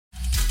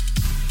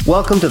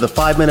Welcome to the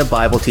 5-Minute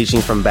Bible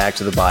Teaching from Back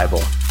to the Bible.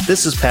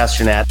 This is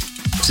Pastor Nat.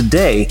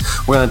 Today,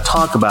 we're going to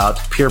talk about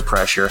peer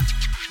pressure.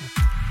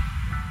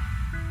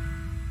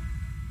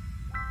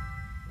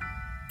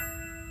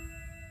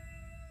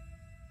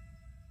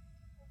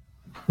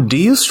 Do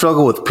you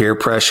struggle with peer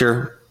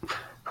pressure?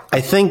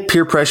 I think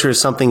peer pressure is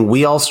something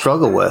we all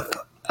struggle with.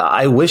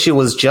 I wish it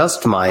was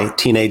just my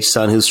teenage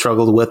son who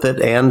struggled with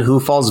it and who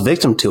falls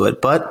victim to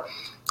it, but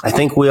I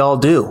think we all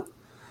do.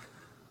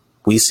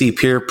 We see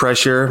peer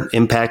pressure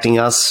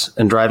impacting us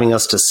and driving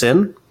us to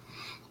sin.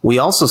 We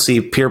also see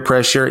peer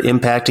pressure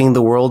impacting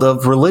the world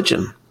of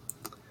religion.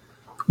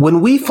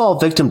 When we fall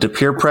victim to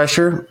peer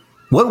pressure,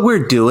 what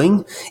we're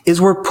doing is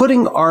we're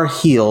putting our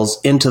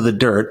heels into the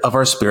dirt of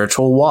our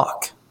spiritual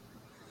walk.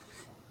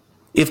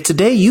 If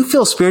today you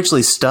feel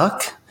spiritually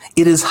stuck,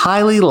 it is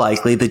highly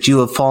likely that you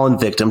have fallen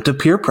victim to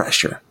peer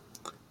pressure.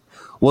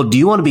 Well, do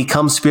you want to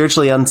become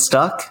spiritually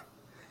unstuck?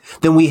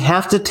 Then we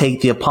have to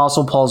take the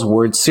Apostle Paul's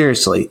words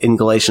seriously in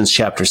Galatians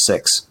chapter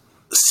 6.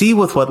 See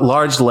with what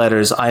large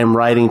letters I am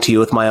writing to you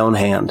with my own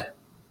hand.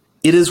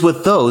 It is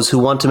with those who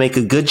want to make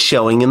a good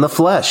showing in the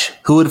flesh,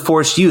 who would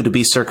force you to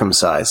be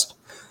circumcised,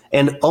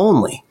 and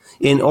only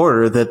in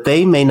order that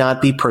they may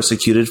not be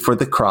persecuted for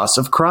the cross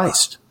of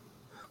Christ.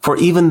 For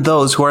even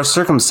those who are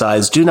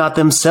circumcised do not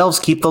themselves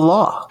keep the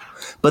law,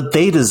 but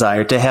they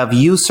desire to have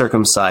you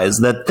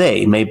circumcised, that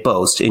they may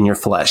boast in your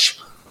flesh.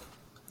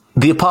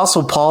 The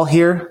Apostle Paul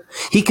here,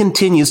 he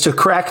continues to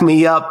crack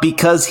me up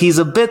because he's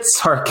a bit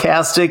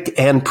sarcastic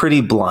and pretty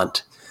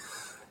blunt.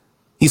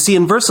 You see,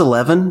 in verse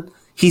 11,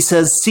 he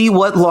says, see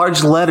what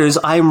large letters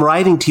I am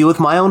writing to you with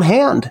my own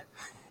hand.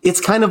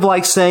 It's kind of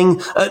like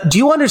saying, do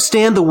you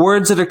understand the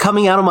words that are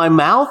coming out of my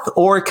mouth?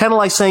 Or kind of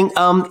like saying,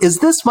 is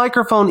this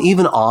microphone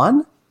even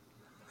on?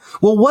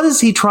 Well, what is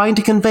he trying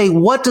to convey?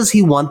 What does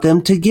he want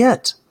them to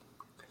get?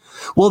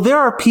 Well, there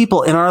are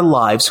people in our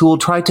lives who will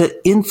try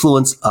to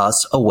influence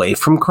us away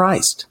from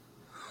Christ.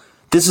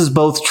 This is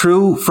both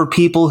true for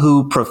people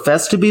who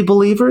profess to be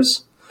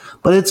believers,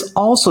 but it's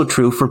also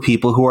true for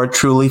people who are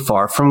truly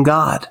far from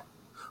God.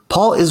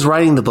 Paul is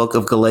writing the book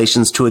of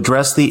Galatians to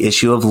address the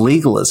issue of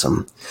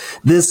legalism,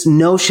 this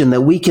notion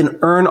that we can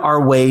earn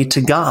our way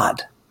to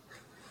God.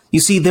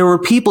 You see, there were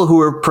people who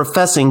were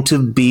professing to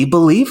be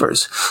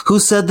believers, who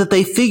said that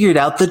they figured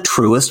out the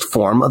truest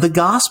form of the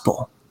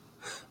gospel.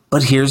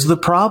 But here's the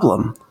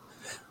problem.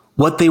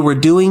 What they were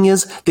doing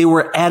is they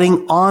were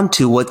adding on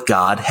to what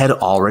God had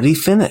already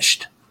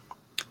finished.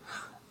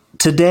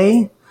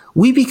 Today,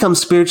 we become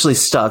spiritually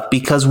stuck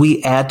because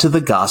we add to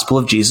the gospel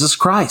of Jesus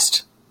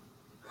Christ.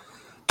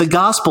 The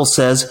gospel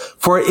says,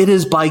 for it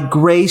is by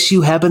grace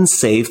you have been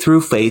saved through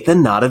faith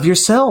and not of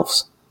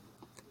yourselves.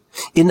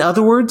 In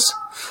other words,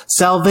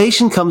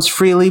 salvation comes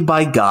freely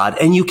by God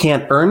and you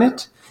can't earn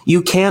it.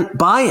 You can't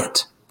buy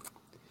it.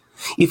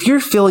 If you're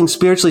feeling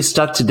spiritually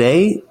stuck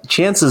today,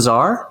 chances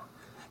are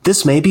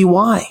this may be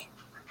why.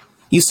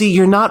 You see,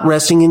 you're not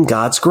resting in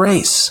God's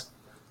grace,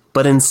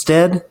 but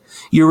instead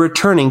you're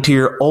returning to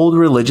your old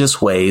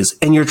religious ways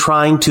and you're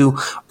trying to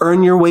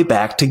earn your way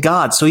back to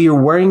God. So you're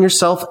wearing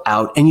yourself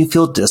out and you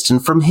feel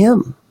distant from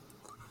Him.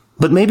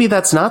 But maybe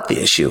that's not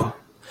the issue.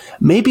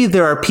 Maybe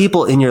there are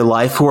people in your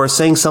life who are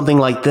saying something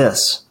like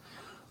this.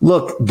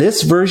 Look,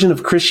 this version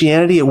of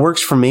Christianity, it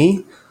works for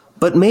me.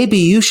 But maybe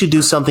you should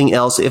do something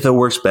else if it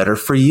works better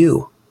for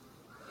you.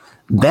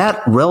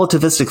 That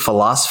relativistic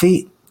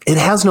philosophy, it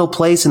has no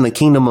place in the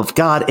kingdom of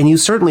God, and you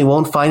certainly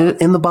won't find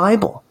it in the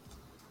Bible.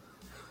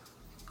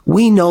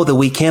 We know that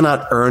we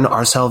cannot earn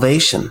our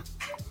salvation.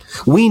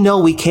 We know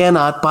we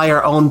cannot, by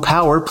our own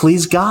power,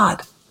 please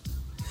God.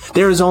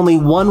 There is only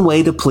one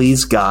way to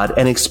please God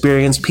and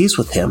experience peace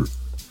with Him.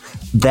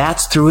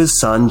 That's through His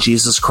Son,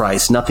 Jesus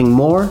Christ, nothing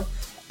more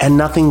and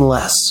nothing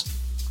less.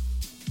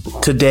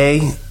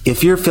 Today,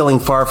 if you're feeling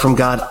far from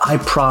God, I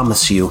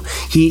promise you,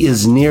 He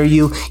is near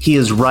you, He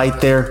is right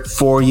there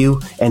for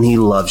you, and He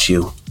loves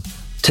you.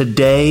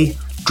 Today,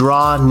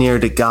 draw near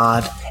to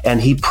God,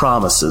 and He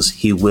promises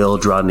He will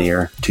draw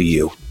near to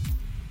you.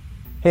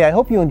 Hey, I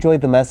hope you enjoyed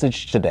the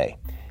message today.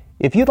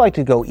 If you'd like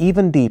to go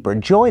even deeper,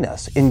 join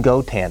us in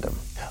Go Tandem.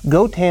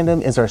 Go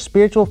Tandem is our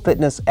spiritual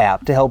fitness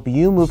app to help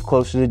you move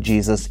closer to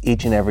Jesus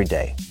each and every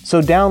day.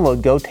 So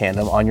download Go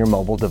Tandem on your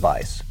mobile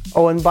device.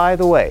 Oh, and by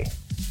the way,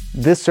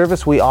 this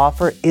service we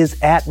offer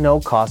is at no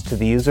cost to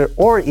the user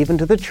or even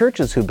to the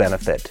churches who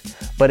benefit,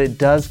 but it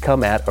does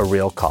come at a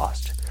real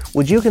cost.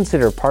 Would you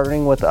consider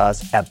partnering with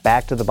us at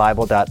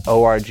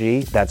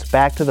backtothebible.org? That's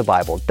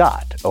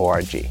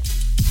backtothebible.org.